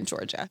survive in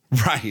Georgia.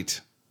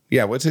 Right.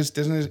 Yeah.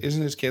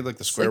 Isn't his kid like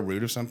the square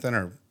root of something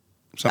or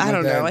something? I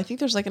don't like that? know. I think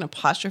there's like an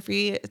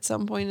apostrophe at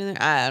some point in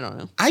there. I don't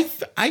know.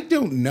 I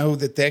don't know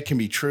that can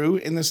be true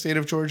in the state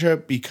of Georgia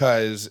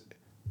because,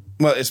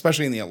 well,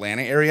 especially in the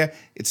Atlanta area,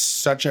 it's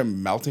such a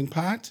melting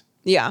pot.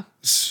 Yeah.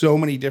 So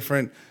many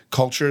different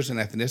cultures and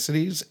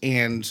ethnicities,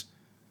 and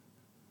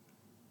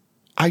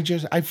I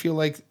feel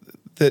like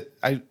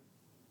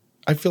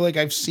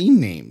I've seen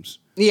names.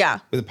 Yeah.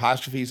 With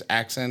apostrophes,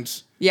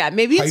 accents. Yeah,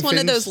 maybe it's one of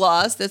hyphens. those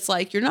laws that's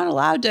like you're not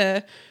allowed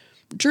to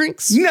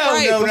drink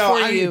Sprite before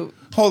you.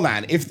 Hold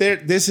on.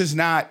 This is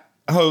not.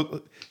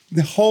 Hold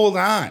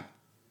on.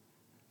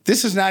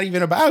 This is not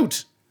even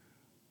about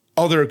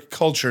other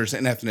cultures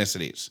and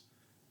ethnicities.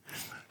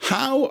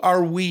 How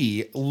are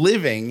we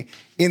living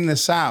in the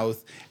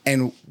South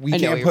and we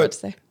can't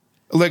put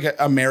like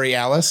a Mary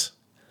Alice,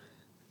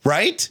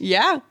 right?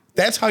 Yeah.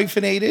 That's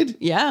hyphenated.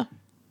 Yeah.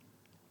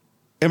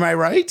 Am I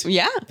right?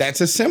 Yeah.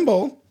 That's a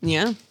symbol.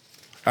 Yeah.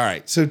 All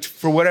right. So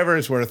for whatever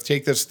it's worth,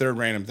 take this third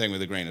random thing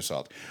with a grain of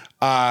salt.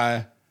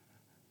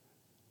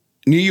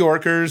 New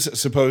Yorkers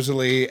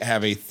supposedly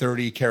have a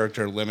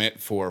 30-character limit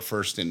for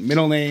first and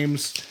middle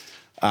names.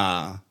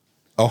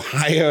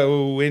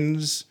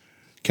 Ohioans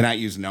cannot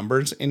use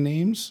numbers in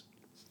names.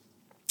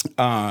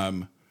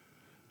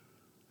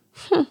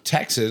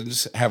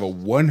 Texans have a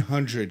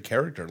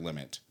 100-character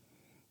limit.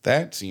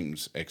 That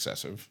seems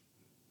excessive.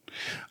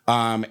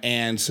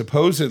 And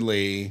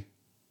supposedly,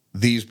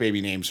 these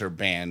baby names are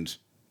banned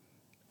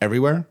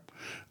everywhere.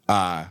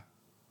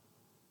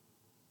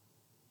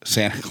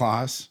 Santa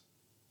Claus,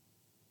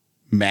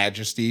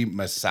 Majesty,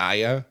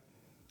 Messiah,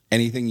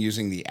 anything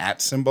using the @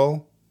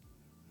 symbol.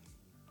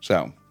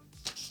 So,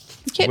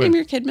 you can't name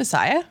your kid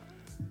Messiah.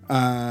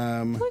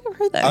 I feel like I've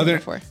heard that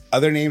before.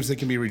 Other names that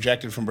can be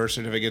rejected from birth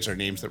certificates are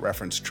names that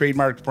reference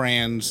trademarked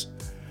brands.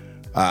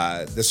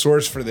 The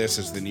source for this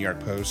is the New York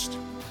Post.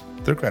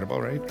 They're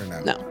credible, right? Or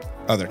no? No.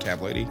 Oh, they're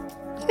tabloidy.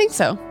 I think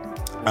so.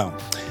 Oh.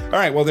 All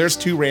right. Well, there's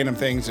 2 random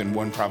things and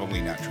 1 probably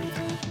not true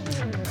thing.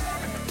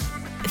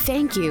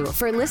 Thank you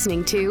for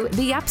listening to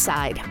The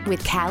Upside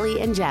with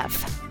Callie and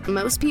Jeff.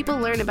 Most people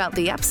learn about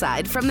The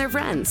Upside from their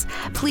friends.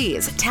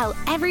 Please tell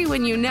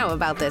everyone you know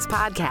about this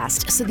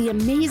podcast so the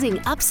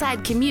amazing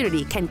Upside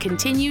community can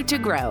continue to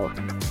grow.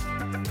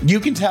 You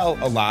can tell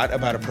a lot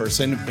about a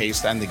person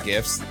based on the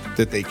gifts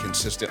that they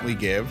consistently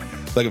give.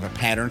 Like if a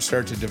pattern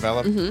starts to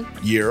develop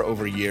year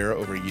over year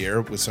over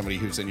year with somebody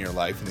who's in your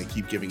life and they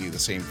keep giving you the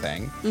same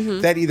thing,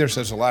 that either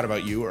says a lot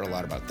about you or a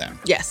lot about them.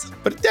 Yes.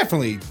 But it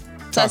definitely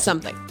Says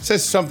something.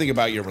 Says something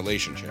about your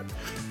relationship.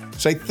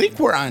 So I think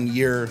we're on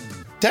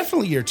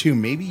definitely year 2,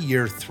 maybe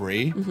year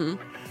 3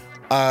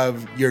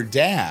 of your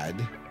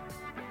dad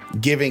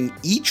giving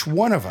each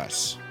one of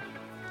us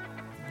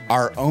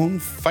our own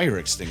fire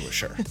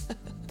extinguisher.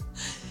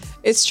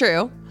 It's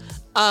true.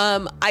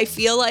 I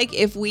feel like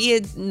if we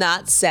had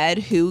not said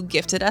who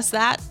gifted us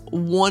that,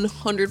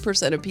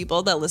 100% of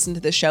people that listen to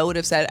the show would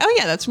have said, "Oh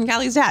yeah, that's from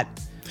Callie's dad."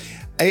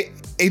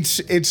 It's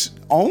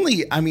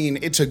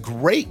a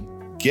great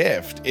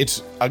gift.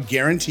 It's a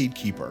guaranteed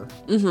keeper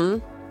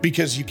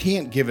because you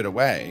can't give it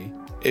away.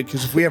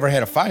 Because if we ever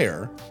had a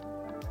fire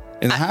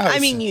in the house,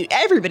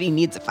 everybody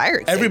needs a fire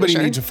extinguisher. Everybody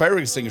needs a fire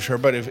extinguisher.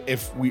 But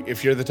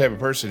if you're the type of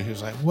person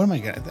who's like, "What am I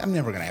gonna? I'm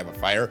never gonna have a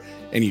fire,"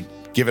 and you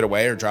give it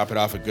away or drop it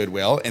off at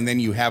Goodwill, and then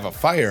you have a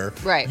fire,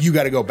 right? You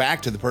got to go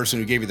back to the person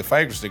who gave you the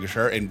fire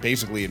extinguisher and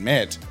basically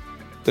admit.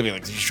 They'll be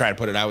like, "Did you try to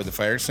put it out with the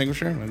fire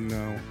extinguisher?" I'm like,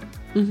 no.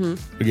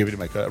 I gave it to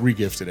my cousin,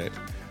 regifted it.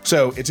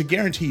 So it's a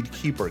guaranteed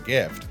keeper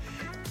gift.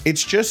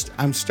 It's just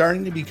I'm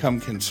starting to become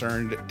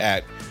concerned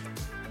at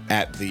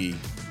the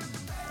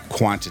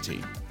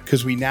quantity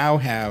because we now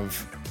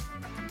have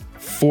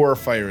 4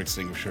 fire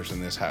extinguishers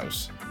in this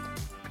house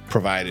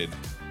provided.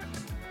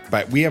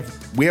 But we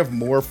have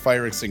more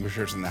fire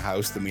extinguishers in the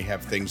house than we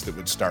have things that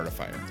would start a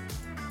fire.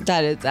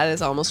 That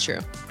is almost true.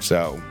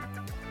 So,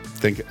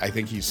 I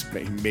think he's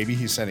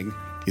sending. Do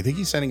you think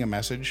he's sending a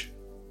message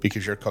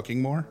because you're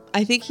cooking more?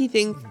 I think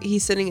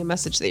he's sending a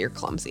message that you're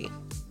clumsy.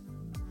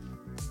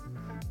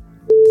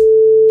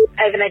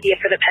 I have an idea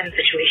for the pen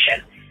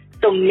situation.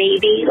 So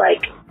maybe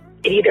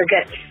it either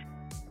gets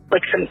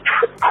some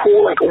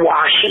cool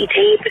washi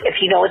tape.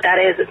 If you know what that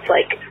is, it's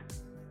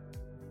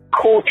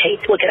cool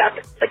tape. Look it up.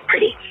 It's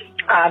pretty.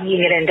 You can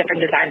get it in different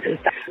designs and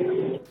stuff.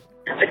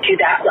 But do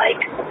that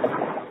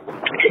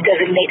to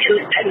designate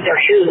whose pens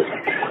are whose,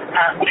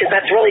 because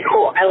that's really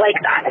cool. I like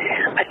that.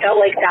 I felt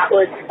like that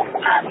was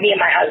me and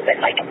my husband.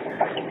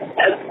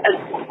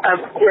 A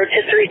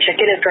rotisserie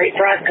chicken is great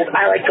for us because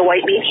I like the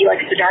white meat. He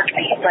likes the dark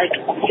meat.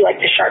 He likes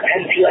the sharp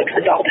pens. He likes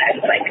the dull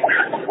pens.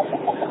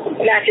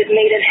 Match is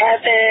made in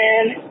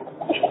heaven.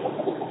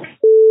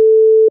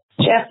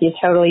 Jeff, you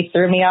totally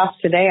threw me off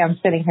today. I'm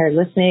sitting here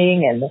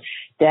listening, and the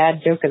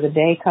dad joke of the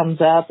day comes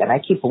up, and I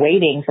keep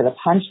waiting for the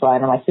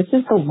punchline. I'm like, this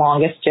is the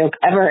longest joke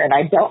ever, and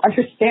I don't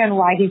understand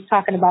why he's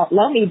talking about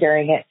Lomi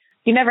during it.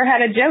 You never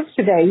had a joke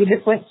today. You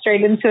just went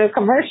straight into a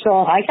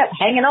commercial. I kept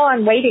hanging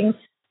on, waiting,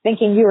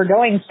 thinking you were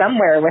going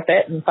somewhere with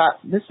it, and thought,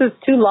 this is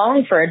too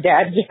long for a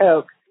dad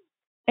joke.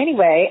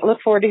 Anyway, I look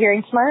forward to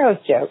hearing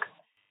tomorrow's joke.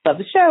 Love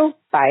the show.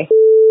 Bye.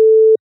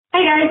 Hi,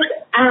 guys.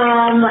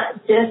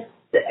 Just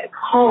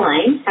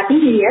calling. Happy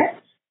New Year,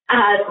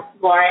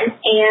 Lauren.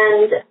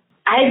 And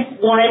I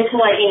wanted to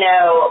let you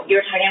know, you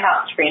were talking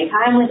about screen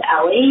time with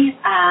Ellie.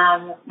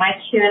 My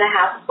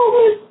 2.5,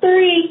 almost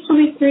 3, she'll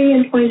be 3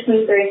 in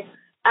 2023.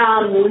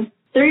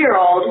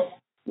 3-year-old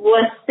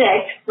was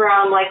sick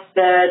from like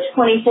the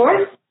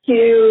 24th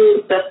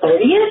to the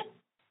 30th.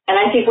 And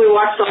I think we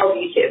watched all of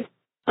YouTube,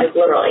 like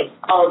literally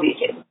all of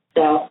YouTube.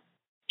 So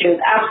it was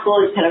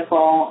absolutely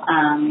pitiful.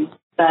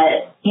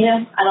 But, you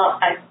know,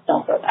 I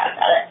don't feel bad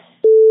about it.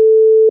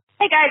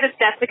 Hey guys, it's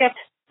Jessica.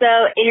 So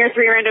in your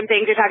 3 random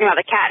things, you're talking about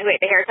the cat who ate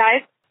the hair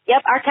ties.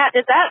 Yep, our cat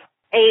did that.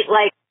 Ate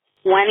like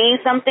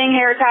 20-something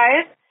hair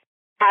ties.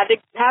 Had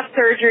to have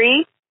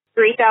surgery.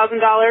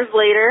 $3,000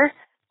 later.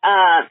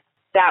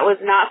 That was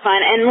not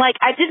fun. And like,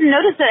 I didn't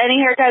notice that any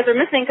hair ties were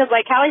missing because,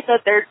 like Callie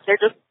said, they're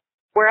just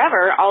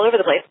wherever, all over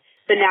the place.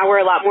 So now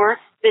we're a lot more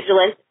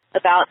vigilant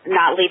about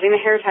not leaving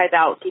the hair ties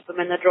out. Keep them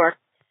in the drawer.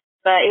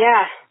 But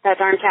yeah,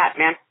 that's our cat,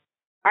 man.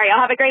 All right, y'all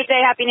have a great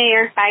day. Happy New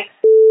Year. Bye.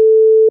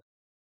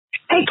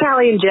 Hey,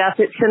 Callie and Jeff,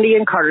 it's Cindy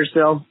in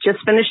Cartersville.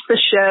 Just finished the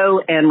show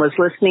and was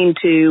listening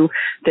to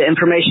the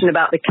information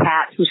about the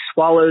cat who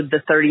swallowed the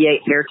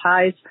 38 hair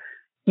ties.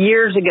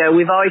 Years ago,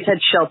 we've always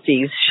had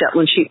Shelties,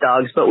 Shetland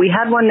sheepdogs, but we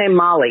had one named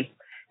Molly,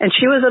 and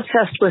she was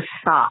obsessed with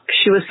socks.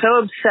 She was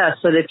so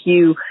obsessed that if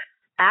you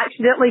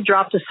accidentally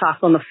dropped a sock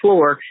on the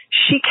floor,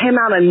 she came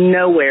out of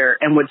nowhere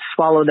and would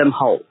swallow them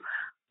whole.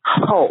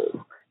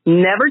 Whole.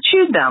 Never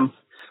chewed them.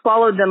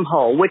 Swallowed them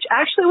whole, which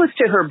actually was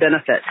to her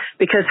benefit,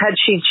 because had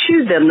she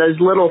chewed them, those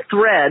little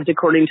threads,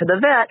 according to the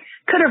vet,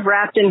 could have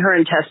wrapped in her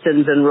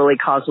intestines and really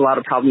caused a lot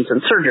of problems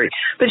in surgery.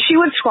 But she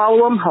would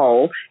swallow them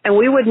whole, and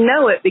we would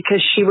know it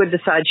because she would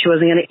decide she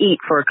wasn't going to eat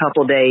for a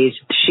couple of days.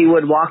 She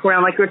would walk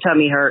around like her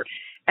tummy hurt,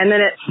 and then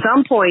at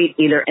some point,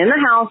 either in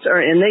the house or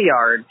in the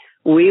yard,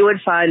 we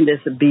would find this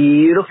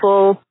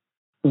beautiful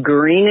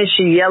greenish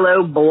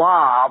yellow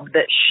blob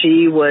that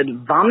she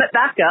would vomit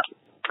back up,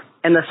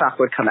 and the sock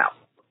would come out.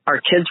 Our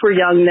kids were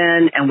young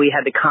then, and we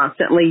had to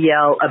constantly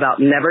yell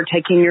about never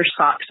taking your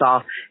socks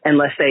off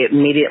unless they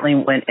immediately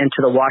went into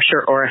the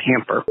washer or a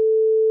hamper.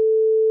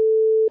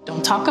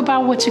 Don't talk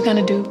about what you're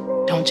going to do.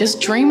 Don't just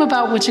dream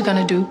about what you're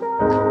going to do.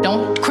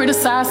 Don't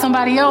criticize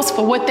somebody else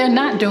for what they're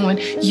not doing.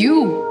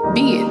 You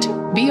be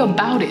it. Be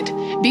about it.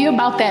 Be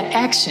about that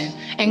action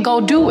and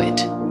go do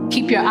it.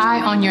 Keep your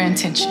eye on your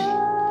intention.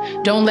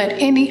 Don't let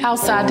any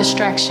outside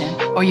distraction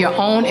or your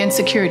own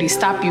insecurity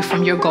stop you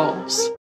from your goals.